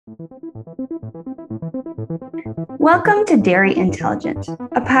Welcome to Dairy Intelligent,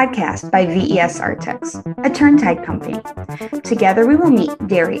 a podcast by VES-Artex, a turntide company. Together we will meet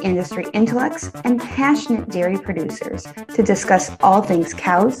dairy industry intellects and passionate dairy producers to discuss all things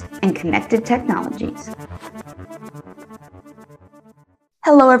cows and connected technologies.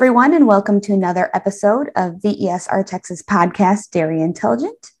 Hello everyone and welcome to another episode of VES-Artex's podcast, Dairy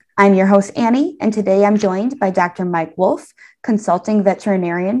Intelligent. I'm your host, Annie, and today I'm joined by Dr. Mike Wolf, consulting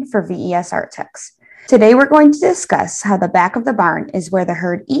veterinarian for VES-Artex. Today, we're going to discuss how the back of the barn is where the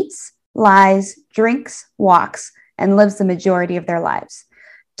herd eats, lies, drinks, walks, and lives the majority of their lives.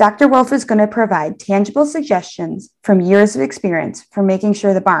 Dr. Wolf is going to provide tangible suggestions from years of experience for making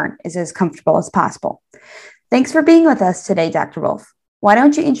sure the barn is as comfortable as possible. Thanks for being with us today, Dr. Wolf. Why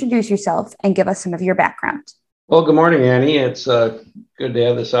don't you introduce yourself and give us some of your background? Well, good morning, Annie. It's good to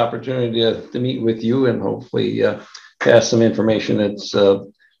have this opportunity to meet with you and hopefully pass some information that's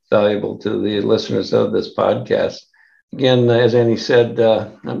valuable to the listeners of this podcast. Again, as Annie said,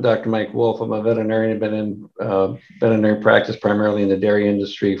 I'm Dr. Mike Wolf. I'm a veterinarian. I've been in veterinary practice primarily in the dairy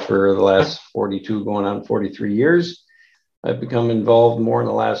industry for the last 42, going on 43 years. I've become involved more in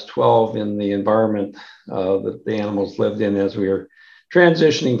the last 12 in the environment that the animals lived in as we were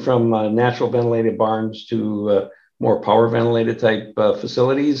transitioning from natural ventilated barns to more power ventilated type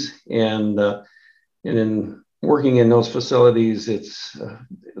facilities. And in working in those facilities, it's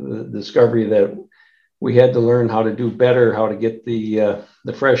the discovery that we had to learn how to do better, how to get the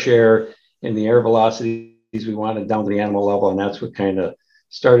fresh air and the air velocities we wanted down to the animal level. And that's what kind of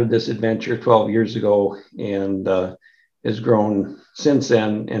started this adventure 12 years ago and has grown since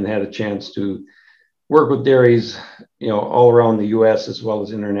then and had a chance to work with dairies, all around the U.S. as well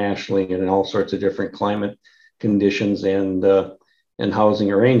as internationally and in all sorts of different climate conditions and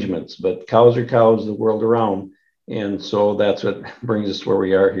housing arrangements. But cows are cows the world around. And so that's what brings us to where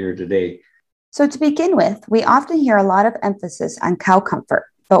we are here today. So to begin with, we often hear a lot of emphasis on cow comfort,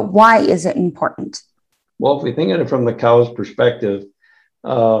 but why is it important? Well, if we think of it from the cow's perspective, we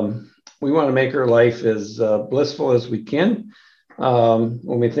want to make her life as blissful as we can.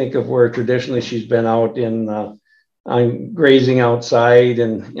 When we think of where traditionally she's been out on grazing outside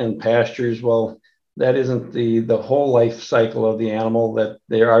and pastures, well, that isn't the whole life cycle of the animal. That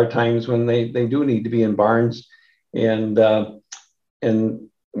there are times when they do need to be in barns, and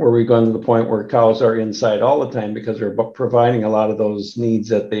where we've gone to the point where cows are inside all the time because they're providing a lot of those needs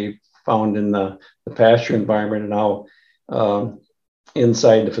that they found in the pasture environment and now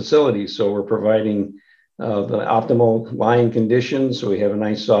inside the facility. So we're providing the optimal lying conditions. So we have a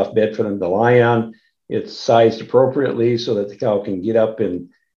nice soft bed for them to lie on. It's sized appropriately so that the cow can get up and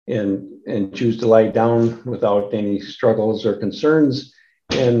choose to lie down without any struggles or concerns.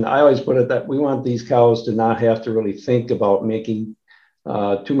 And I always put it that we want these cows to not have to really think about making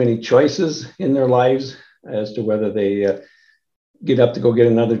too many choices in their lives as to whether they get up to go get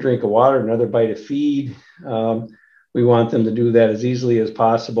another drink of water, another bite of feed. We want them to do that as easily as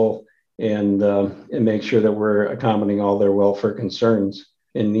possible and make sure that we're accommodating all their welfare concerns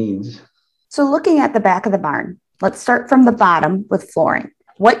and needs. So looking at the back of the barn, let's start from the bottom with flooring.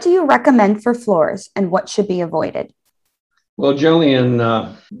 What do you recommend for floors and what should be avoided? Well, generally in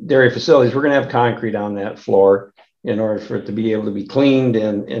dairy facilities, we're going to have concrete on that floor in order for it to be able to be cleaned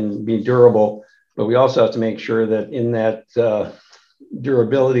and be durable. But we also have to make sure that in that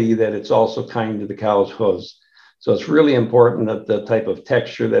durability that it's also kind to the cow's hooves. So it's really important that the type of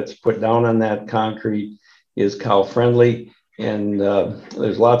texture that's put down on that concrete is cow friendly. And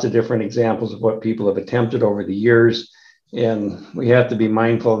there's lots of different examples of what people have attempted over the years. And we have to be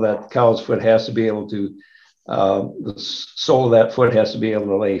mindful that the cow's foot has to be able to, the sole of that foot has to be able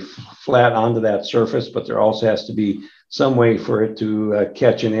to lay flat onto that surface, but there also has to be some way for it to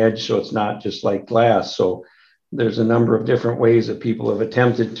catch an edge so it's not just like glass. So there's a number of different ways that people have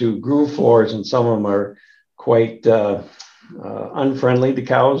attempted to groove floors, and some of them are quite unfriendly to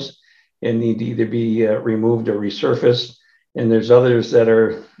cows and need to either be removed or resurfaced. And there's others that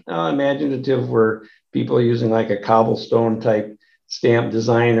are imaginative where people are using like a cobblestone type stamp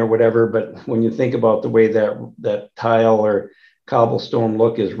design or whatever. But when you think about the way that tile or cobblestone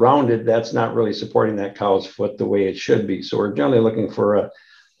look is rounded, that's not really supporting that cow's foot the way it should be. So we're generally looking for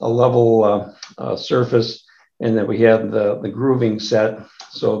a level surface and that we have the grooving set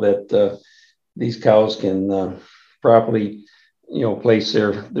so that these cows can properly, place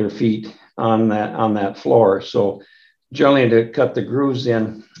their feet on that floor. So generally to cut the grooves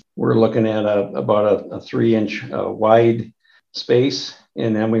in, we're looking at about a 3-inch wide space.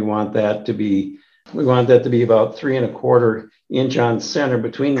 And then we want that to be about 3 1/4 inch on center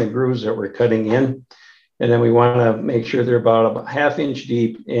between the grooves that we're cutting in. And then we want to make sure they're about a half inch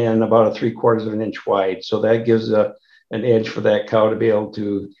deep and about a 3/4 of an inch wide. So that gives an edge for that cow to be able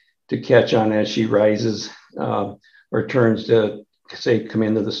to catch on as she rises or turns to, say, come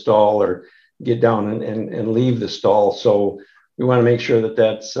into the stall or get down and leave the stall. So we want to make sure that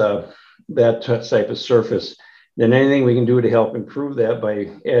that's that type of surface. Then anything we can do to help improve that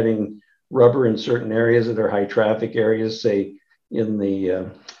by adding rubber in certain areas that are high traffic areas, say in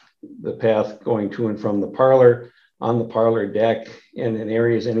the path going to and from the parlor, on the parlor deck, and in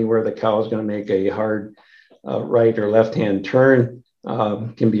areas anywhere the cow is going to make a hard right or left-hand turn,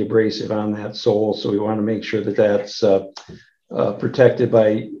 can be abrasive on that sole. So we want to make sure that that's protected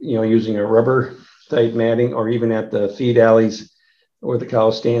by, using a rubber type matting, or even at the feed alleys where the cow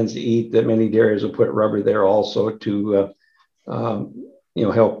stands to eat, that many dairies will put rubber there also to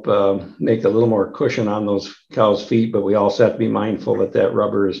help make a little more cushion on those cows' feet. But we also have to be mindful that that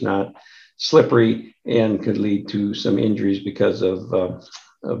rubber is not slippery and could lead to some injuries because of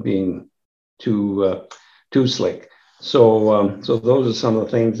being too slick. So those are some of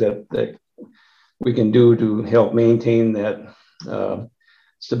the things that we can do to help maintain that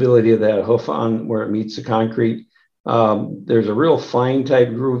stability of that hoof on where it meets the concrete. There's a real fine type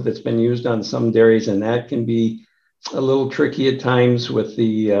groove that's been used on some dairies, and that can be a little tricky at times with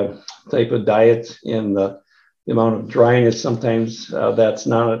the type of diet and the amount of dryness. Sometimes that's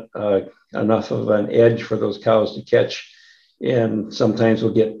not enough of an edge for those cows to catch. And sometimes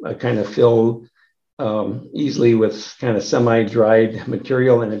we'll get a kind of filled easily with kind of semi-dried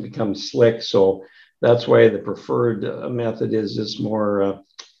material and it becomes slick. So that's why the preferred method is this more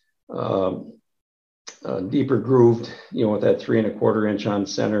deeper grooved, with that 3 1/4 inch on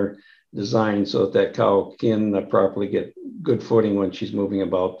center design, so that cow can properly get good footing when she's moving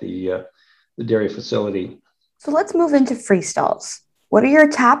about the dairy facility. So let's move into free stalls. What are your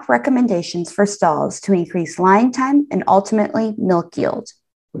top recommendations for stalls to increase line time and ultimately milk yield?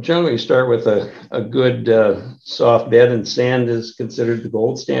 Well, generally, we start with a good soft bed, and sand is considered the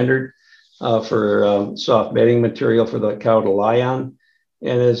gold standard for soft bedding material for the cow to lie on.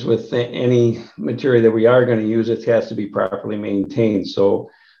 And as with any material that we are going to use, it has to be properly maintained. So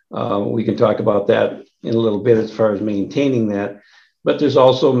we can talk about that in a little bit as far as maintaining that. But there's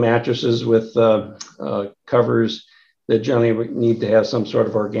also mattresses with covers that generally need to have some sort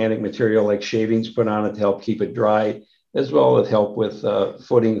of organic material like shavings put on it to help keep it dry, as well as help with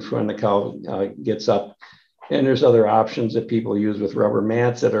footing when the cow gets up. And there's other options that people use with rubber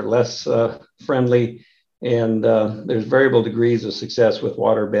mats that are less friendly. And there's variable degrees of success with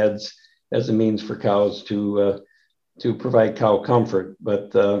water beds as a means for cows to provide cow comfort.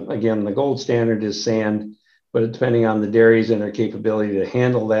 But again, the gold standard is sand, but depending on the dairies and their capability to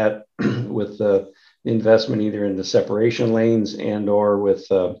handle that with the investment either in the separation lanes and or with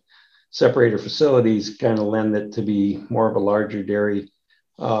separator facilities, kind of lend it to be more of a larger dairy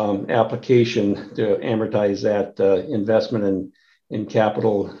application to amortize that investment in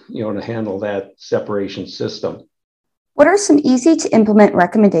capital, to handle that separation system. What are some easy to implement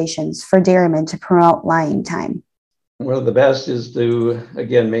recommendations for dairymen to promote lying time? One of the best is to,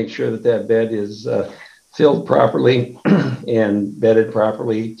 again, make sure that bed is filled properly and bedded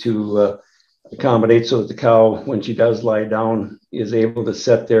properly to accommodate so that the cow, when she does lie down, is able to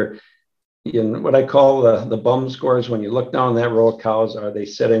sit there in what I call the bum scores. When you look down that row of cows, are they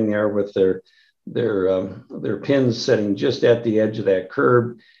sitting there with their pins sitting just at the edge of that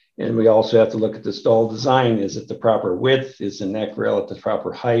curb? And we also have to look at the stall design. Is it the proper width? Is the neck rail at the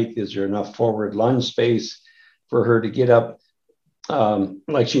proper height? Is there enough forward lunge space for her to get up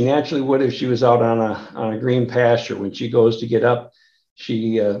like she naturally would if she was out on a green pasture? When she goes to get up,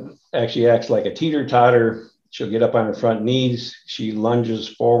 she actually acts like a teeter-totter. She'll get up on her front knees. She lunges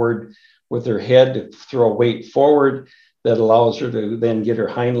forward with her head to throw weight forward. That allows her to then get her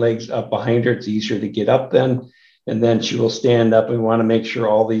hind legs up behind her. It's easier to get up then. And then she will stand up. We want to make sure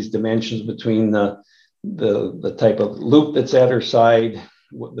all these dimensions between the type of loop that's at her side,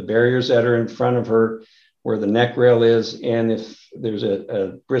 the barriers that are in front of her, where the neck rail is, and if there's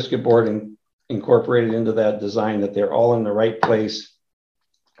a brisket board incorporated into that design, that they're all in the right place.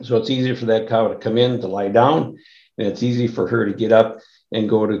 So it's easier for that cow to come in, to lie down, and it's easy for her to get up and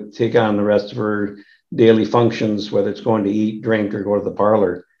go to take on the rest of her daily functions, whether it's going to eat, drink, or go to the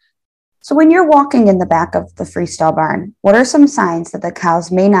parlor. So when you're walking in the back of the freestall barn, what are some signs that the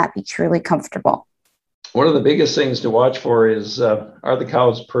cows may not be truly comfortable? One of the biggest things to watch for is, are the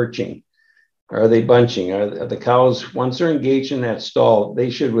cows perching? Are they bunching? Are the cows, once they're engaged in that stall, they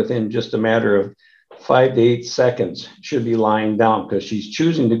should, within just a matter of 5 to 8 seconds, should be lying down, because she's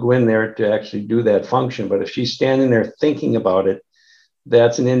choosing to go in there to actually do that function. But if she's standing there thinking about it,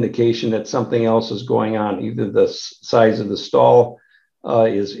 that's an indication that something else is going on. Either the size of the stall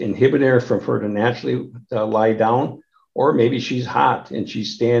is inhibiting her from her to naturally lie down, or maybe she's hot and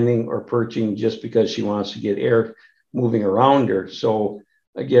she's standing or perching just because she wants to get air moving around her. So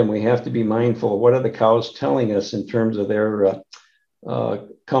again, we have to be mindful of what are the cows telling us in terms of their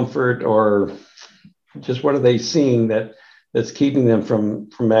comfort, or just what are they seeing that's keeping them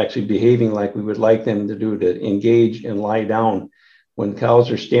from actually behaving like we would like them to do, to engage and lie down. When cows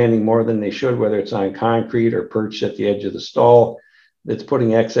are standing more than they should, whether it's on concrete or perched at the edge of the stall, that's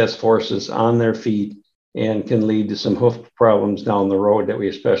putting excess forces on their feet and can lead to some hoof problems down the road that we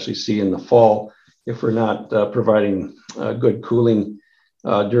especially see in the fall if we're not providing good cooling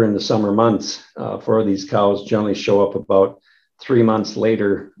during the summer months. For these cows generally show up about 3 months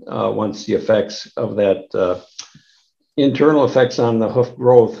later once the effects of that internal effects on the hoof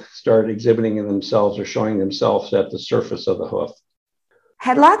growth start exhibiting in themselves or showing themselves at the surface of the hoof.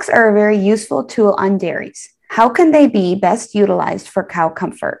 Headlocks are a very useful tool on dairies. How can they be best utilized for cow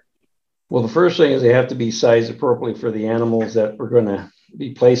comfort? Well, the first thing is they have to be sized appropriately for the animals that we're going to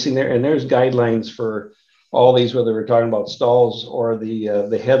be placing there. And there's guidelines for all these, whether we're talking about stalls or the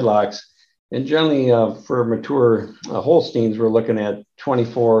headlocks. And generally for mature Holsteins, we're looking at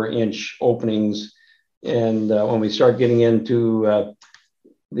 24-inch openings. And when we start getting into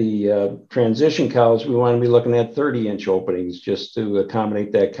the transition cows, we want to be looking at 30-inch openings just to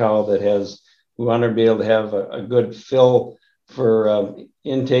accommodate that cow that has, we want her to be able to have a good fill for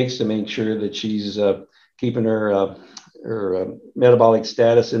intakes to make sure that she's keeping her metabolic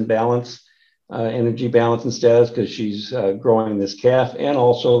status in balance, energy balance and status, because she's growing this calf, and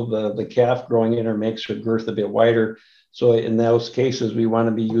also the calf growing in her makes her girth a bit wider. So in those cases, we want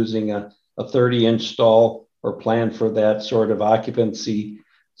to be using a 30-inch stall or plan for that sort of occupancy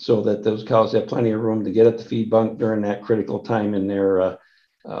so that those cows have plenty of room to get at the feed bunk during that critical time in their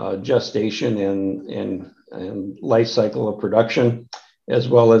gestation and life cycle of production, as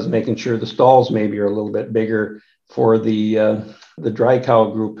well as making sure the stalls maybe are a little bit bigger for the dry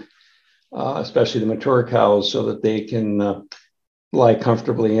cow group, especially the mature cows, so that they can lie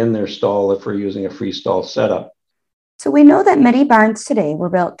comfortably in their stall if we're using a freestall setup. So we know that many barns today were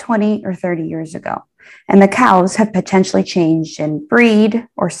built 20 or 30 years ago, and the cows have potentially changed in breed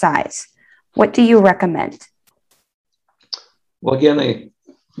or size. What do you recommend? Well, again,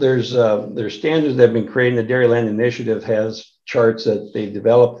 there's standards that have been created. The Dairyland Initiative has charts that they've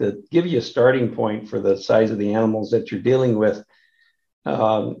developed that give you a starting point for the size of the animals that you're dealing with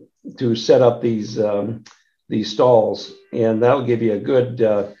to set up these stalls, and that'll give you a good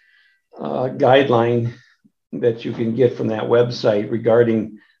guideline that you can get from that website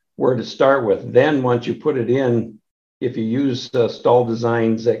regarding where to start with. Then once you put it in, if you use stall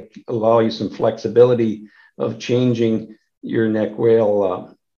designs that allow you some flexibility of changing your neck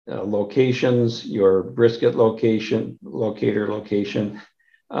whale locations, your brisket locator location,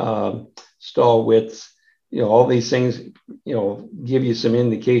 stall widths, all these things, give you some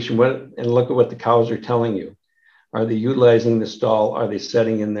indication and look at what the cows are telling you. Are they utilizing the stall? Are they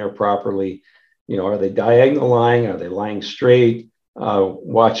setting in there properly? Are they diagonal lying? Are they lying straight?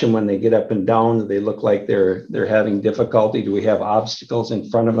 Watch them when they get up and down. Do they look like they're having difficulty? Do we have obstacles in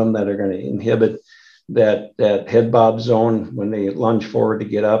front of them that are going to inhibit that head bob zone when they lunge forward to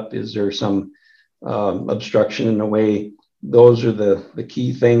get up? Is there some obstruction in the way? Those are the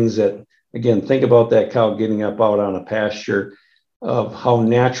key things that, again, think about that cow getting up out on a pasture, of how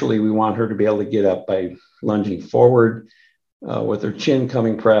naturally we want her to be able to get up by lunging forward with her chin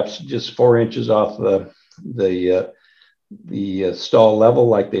coming perhaps just 4 inches off the stall level,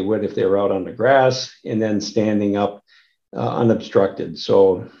 like they would if they were out on the grass, and then standing up unobstructed.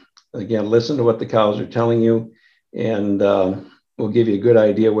 So again, listen to what the cows are telling you, and we'll give you a good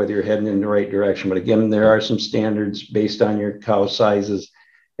idea whether you're heading in the right direction. But again, there are some standards based on your cow sizes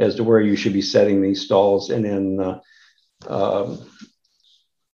as to where you should be setting these stalls, and then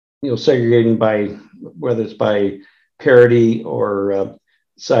segregating by whether it's by parity or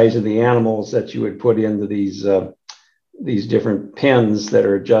size of the animals that you would put into these different pens that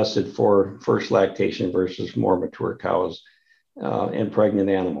are adjusted for first lactation versus more mature cows and pregnant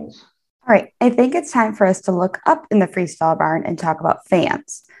animals. All right, I think it's time for us to look up in the freestall barn and talk about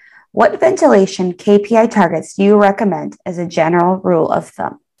fans. What ventilation KPI targets do you recommend as a general rule of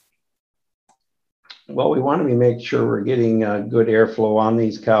thumb? Well, we want to make sure we're getting good airflow on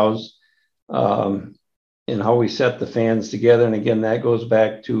these cows and how we set the fans together. And again, that goes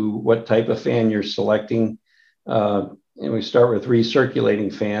back to what type of fan you're selecting. And we start with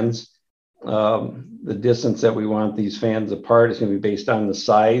recirculating fans. The distance that we want these fans apart is going to be based on the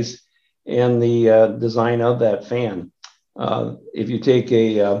size and the design of that fan. If you take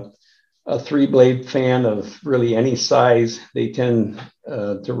a 3-blade fan of really any size, they tend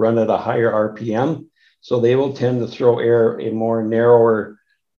to run at a higher RPM. So they will tend to throw air a more narrower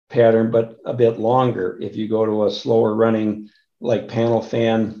pattern, but a bit longer. If you go to a slower running like panel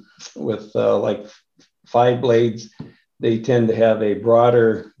fan with like 5 blades, they tend to have a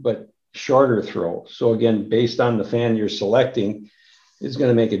broader but shorter throw. So again, based on the fan you're selecting, is going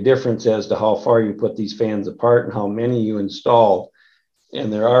to make a difference as to how far you put these fans apart and how many you install.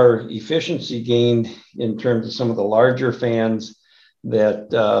 And there are efficiency gained in terms of some of the larger fans that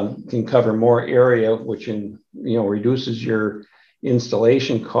can cover more area, which reduces your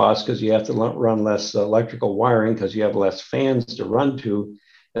installation costs because you have to run less electrical wiring because you have less fans to run to,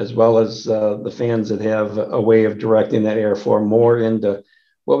 as well as the fans that have a way of directing that airflow more into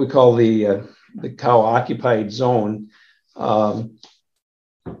what we call the cow occupied zone.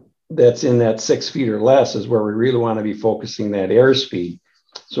 That's in that 6 feet or less is where we really want to be focusing that airspeed.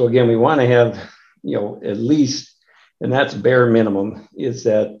 So again, we want to have, at least, and that's bare minimum, is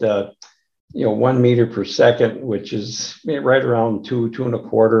that, 1 meter per second, which is right around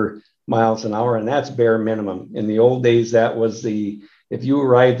 2.25 miles an hour. And that's bare minimum. In the old days, that was if you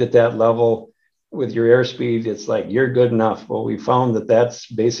arrived at that level with your airspeed, it's like, you're good enough. Well, we found that that's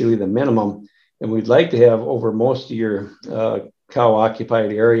basically the minimum. And we'd like to have over most of your cow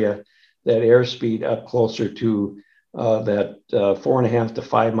occupied area, that airspeed up closer to that 4.5 to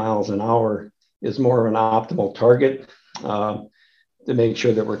 5 miles an hour is more of an optimal target to make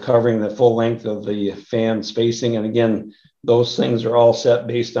sure that we're covering the full length of the fan spacing. And again, those things are all set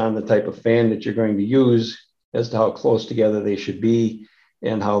based on the type of fan that you're going to use as to how close together they should be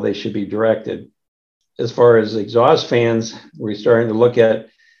and how they should be directed. As far as exhaust fans, we're starting to look at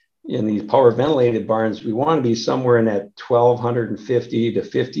in these power ventilated barns, we want to be somewhere in that 1,250 to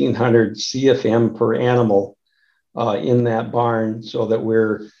 1,500 CFM per animal in that barn so that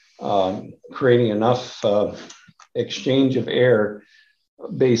we're creating enough exchange of air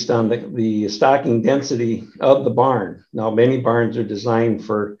based on the stocking density of the barn. Now, many barns are designed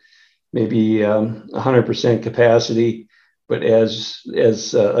for maybe 100% capacity, but as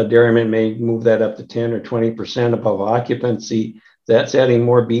a dairyman may move that up to 10 or 20% above occupancy, that's adding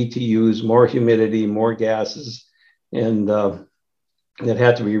more BTUs, more humidity, more gases, and that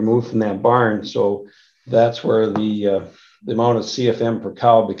had to be removed from that barn. So that's where the amount of CFM per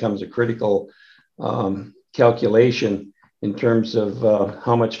cow becomes a critical calculation in terms of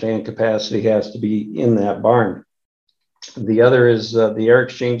how much fan capacity has to be in that barn. The other is the air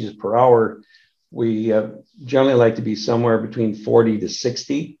exchanges per hour. We generally like to be somewhere between 40 to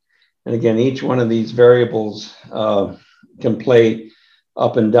 60. And again, each one of these variables can play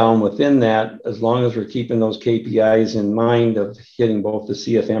up and down within that, as long as we're keeping those KPIs in mind of hitting both the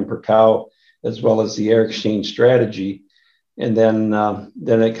CFM per cow as well as the air exchange strategy. And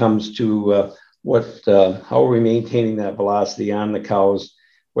then it comes to how are we maintaining that velocity on the cows,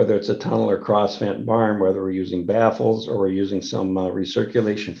 whether it's a tunnel or cross vent barn, whether we're using baffles or we're using some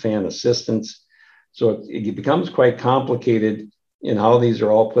recirculation fan assistance. So it becomes quite complicated in how these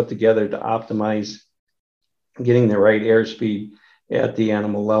are all put together to optimize getting the right airspeed at the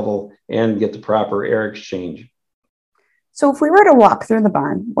animal level and get the proper air exchange. So if we were to walk through the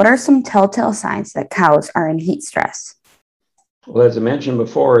barn, what are some telltale signs that cows are in heat stress? Well, as I mentioned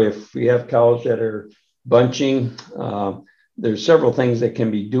before, if we have cows that are bunching, there's several things that can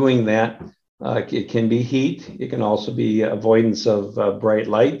be doing that. It can be heat. It can also be avoidance of bright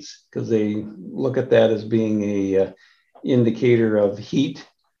lights because they look at that as being a indicator of heat.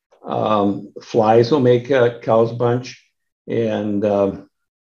 Flies will make cows bunch, and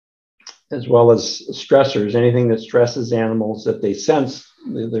as well as stressors, anything that stresses animals that they sense,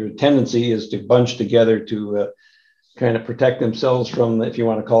 their tendency is to bunch together to kind of protect themselves from, if you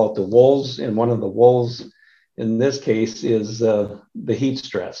want to call it, the wolves. And one of the wolves in this case is the heat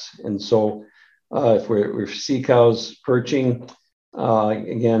stress. And so if we see cows perching,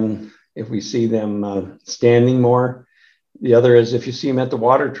 again, if we see them standing more. The other is if you see them at the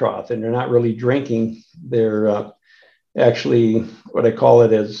water trough and they're not really drinking, they're actually, what I call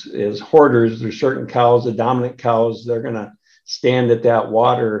it is hoarders. There's certain cows, the dominant cows, they're going to stand at that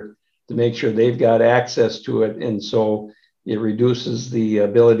water to make sure they've got access to it. And so it reduces the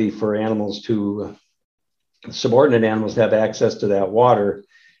ability for animals subordinate animals to have access to that water.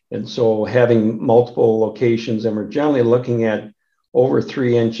 And so having multiple locations, and we're generally looking at over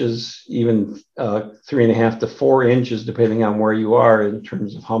 3 inches, even 3.5 to 4 inches, depending on where you are in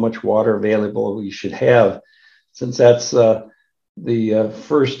terms of how much water available we should have. Since that's the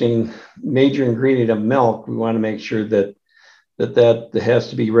first major ingredient of milk, we want to make sure that that has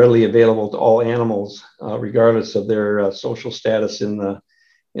to be readily available to all animals, regardless of their social status in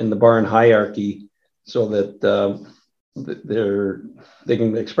the barn hierarchy, so that they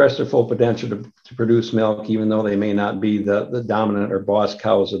can express their full potential to produce milk, even though they may not be the dominant or boss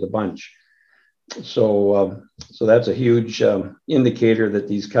cows of the bunch. So that's a huge indicator that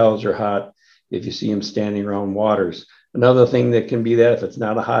these cows are hot if you see them standing around waters. Another thing that can be that if it's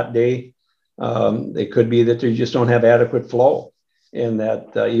not a hot day, it could be that they just don't have adequate flow, and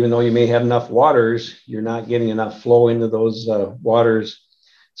that even though you may have enough waters, you're not getting enough flow into those waters,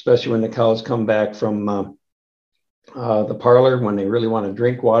 especially when the cows come back from the parlor when they really want to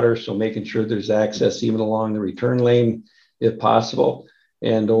drink water. So making sure there's access even along the return lane if possible,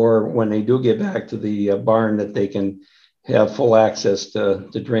 and or when they do get back to the barn, that they can have full access to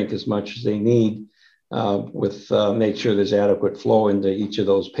drink as much as they need, make sure there's adequate flow into each of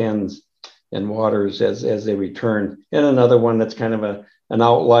those pens and waters as they return. And another one that's kind of an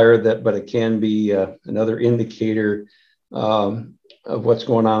outlier, but it can be another indicator of what's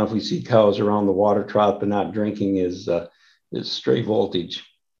going on if we see cows around the water trough but not drinking is stray voltage.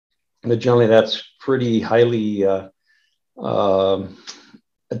 But generally that's pretty highly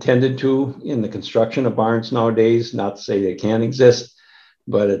attended to in the construction of barns nowadays. Not to say they can't exist,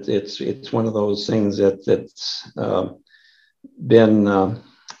 but it's one of those things that's been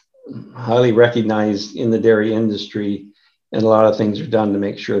highly recognized in the dairy industry, and a lot of things are done to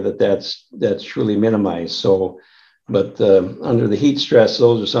make sure that that's truly minimized. So, but under the heat stress,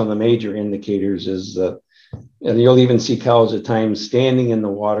 those are some of the major indicators. And you'll even see cows at times standing in the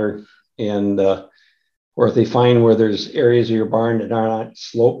water, and or if they find where there's areas of your barn that are not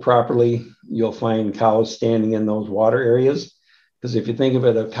sloped properly, you'll find cows standing in those water areas. Because if you think of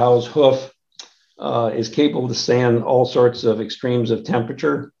it, a cow's hoof is capable to stand all sorts of extremes of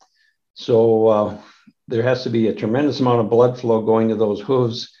temperature. So there has to be a tremendous amount of blood flow going to those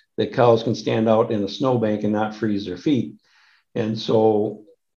hooves that cows can stand out in a snowbank and not freeze their feet. And so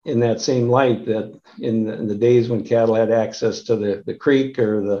in that same light, that in the days when cattle had access to the creek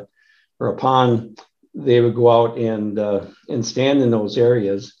or a pond, they would go out and stand in those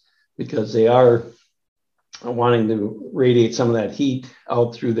areas because they are wanting to radiate some of that heat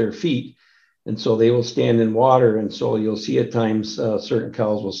out through their feet. And so they will stand in water. And so you'll see at times certain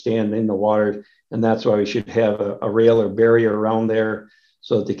cows will stand in the water. And that's why we should have a rail or barrier around there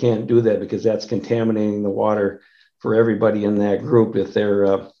so that they can't do that, because that's contaminating the water for everybody in that group if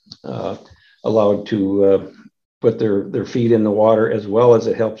they're allowed to put their feet in the water, as well as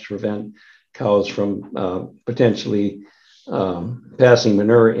it helps prevent cows from potentially passing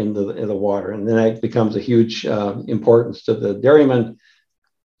manure into the water. And then that becomes a huge importance to the dairyman.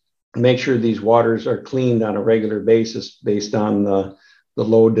 Make sure these waters are cleaned on a regular basis based on the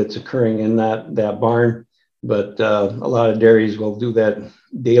load that's occurring in that barn. But a lot of dairies will do that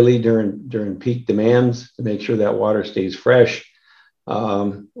daily during peak demands to make sure that water stays fresh.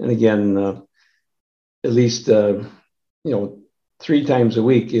 And again, at least 3 times a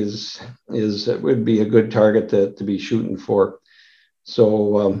week would be a good target to be shooting for.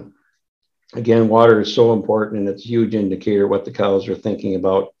 So again, water is so important, and it's a huge indicator what the cows are thinking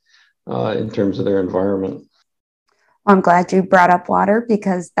about in terms of their environment. Well, I'm glad you brought up water,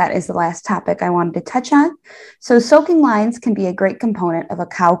 because that is the last topic I wanted to touch on. So soaking lines can be a great component of a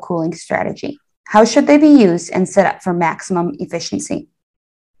cow cooling strategy. How should they be used and set up for maximum efficiency?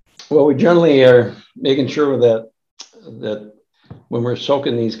 Well, we generally are making sure that when we're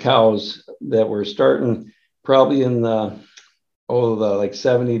soaking these cows, that we're starting probably in the like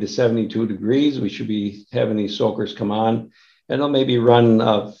 70 to 72 degrees. We should be having these soakers come on, and they'll maybe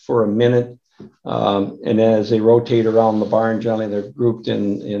run for a minute. And as they rotate around the barn, generally they're grouped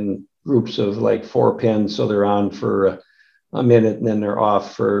in groups of like 4 pens. So they're on for a minute, and then they're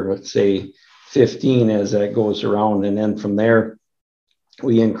off for, let's say, 15 as that goes around. And then from there,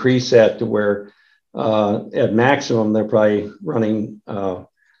 we increase that to where at maximum, they're probably running for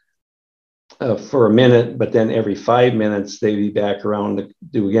a minute, but then every 5 minutes, they'd be back around to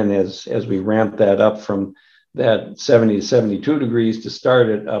do again as we ramp that up from that 70 to 72 degrees to start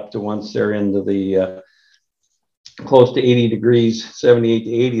it up to once they're into the close to 80 degrees, 78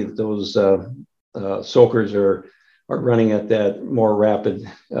 to 80, that those soakers are running at that more rapid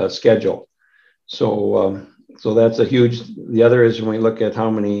schedule. So that's a huge, the other is when we look at how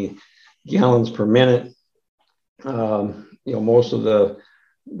many gallons per minute, most of the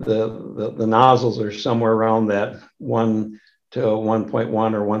nozzles are somewhere around that 1 to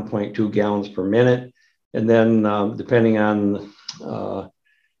 1.1 or 1.2 gallons per minute. And then depending on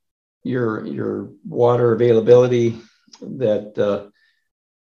your water availability, that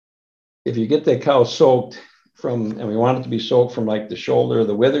if you get that cow soaked and we want it to be soaked from like the shoulder,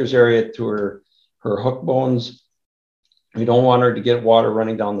 the withers area to her hook bones. We don't want her to get water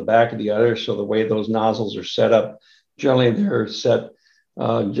running down the back of the udder. So the way those nozzles are set up, generally they're set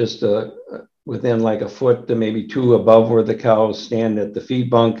just within like a foot to maybe 2 above where the cows stand at the feed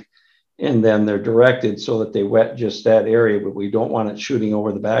bunk. And then they're directed so that they wet just that area, but we don't want it shooting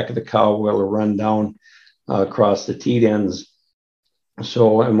over the back of the cow where it'll run down across the teat ends.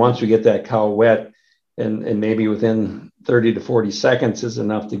 So, and once we get that cow wet, and maybe within 30 to 40 seconds is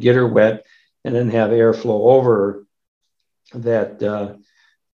enough to get her wet, and then have airflow over her, that to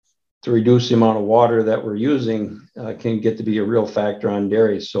reduce the amount of water that we're using can get to be a real factor on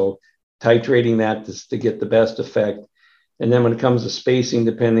dairy. So titrating that to get the best effect. And then when it comes to spacing,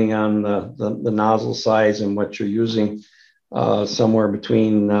 depending on the nozzle size and what you're using, somewhere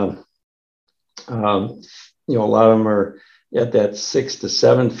between, a lot of them are at that 6 to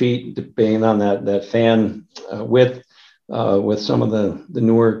 7 feet, depending on that fan width, with some of the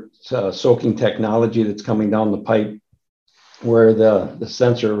newer soaking technology that's coming down the pipe, where the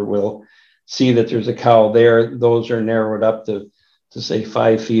sensor will see that there's a cow there. Those are narrowed up to say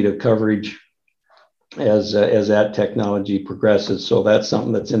 5 feet of coverage as that technology progresses. So that's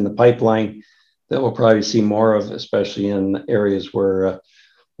something that's in the pipeline that we'll probably see more of, especially in areas where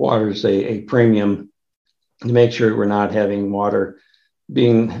water is a premium, to make sure we're not having water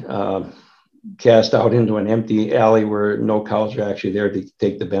being cast out into an empty alley where no cows are actually there to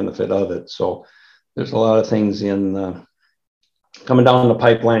take the benefit of it. So there's a lot of things in coming down the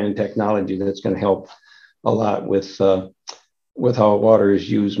pipeline and technology that's going to help a lot with how water is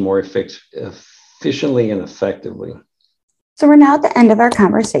used more efficiently and effectively. So we're now at the end of our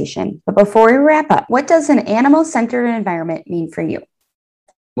conversation, but before we wrap up, what does an animal-centered environment mean for you?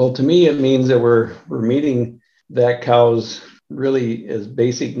 Well, to me, it means that we're meeting that cow's really as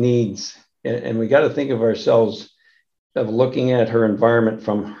basic needs. And we got to think of ourselves of looking at her environment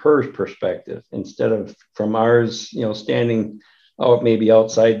from her perspective instead of from ours, standing out maybe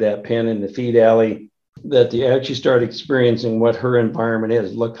outside that pen in the feed alley, that you actually start experiencing what her environment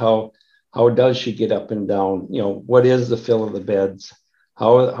is. Look how does she get up and down? What is the fill of the beds?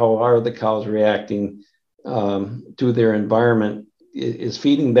 How are the cows reacting to their environment? Is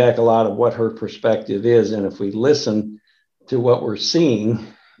feeding back a lot of what her perspective is. And if we listen to what we're seeing,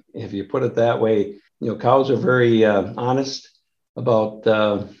 if you put it that way, cows are very honest about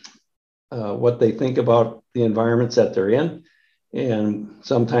what they think about the environments that they're in. And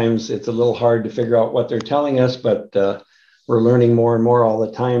sometimes it's a little hard to figure out what they're telling us, but we're learning more and more all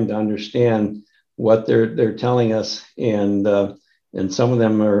the time to understand what they're telling us. And some of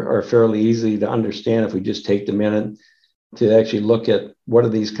them are fairly easy to understand if we just take the minute to actually look at what are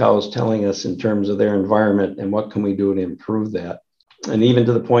these cows telling us in terms of their environment and what can we do to improve that. And even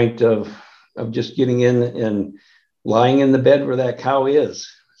to the point of just getting in and lying in the bed where that cow is,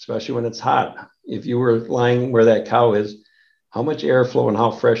 especially when it's hot. If you were lying where that cow is, how much airflow and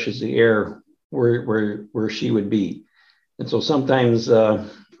how fresh is the air where she would be? And so sometimes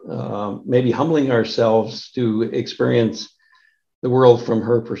maybe humbling ourselves to experience the world from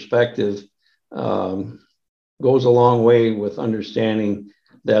her perspective goes a long way with understanding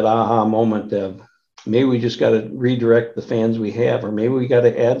that aha moment of maybe we just got to redirect the fans we have, or maybe we got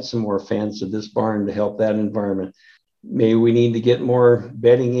to add some more fans to this barn to help that environment. Maybe we need to get more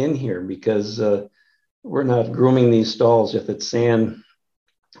bedding in here because we're not grooming these stalls. If it's sand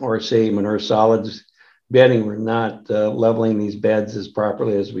or say manure solids bedding, we're not leveling these beds as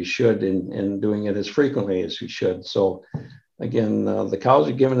properly as we should and doing it as frequently as we should. So again, the cows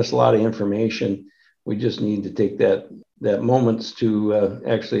are giving us a lot of information. We just need to take that moments to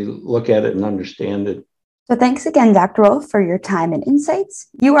actually look at it and understand it. So thanks again, Dr. Wolf, for your time and insights.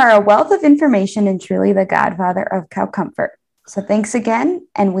 You are a wealth of information and truly the godfather of cow comfort. So thanks again,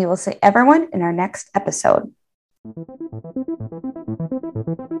 and we will see everyone in our next episode.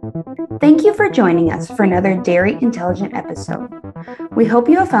 Thank you for joining us for another Dairy Intelligent episode. We hope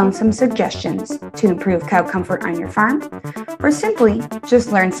you have found some suggestions to improve cow comfort on your farm, or simply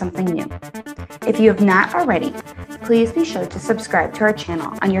just learn something new. If you have not already, please be sure to subscribe to our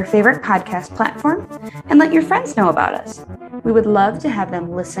channel on your favorite podcast platform and let your friends know about us. We would love to have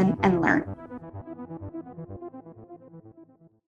them listen and learn.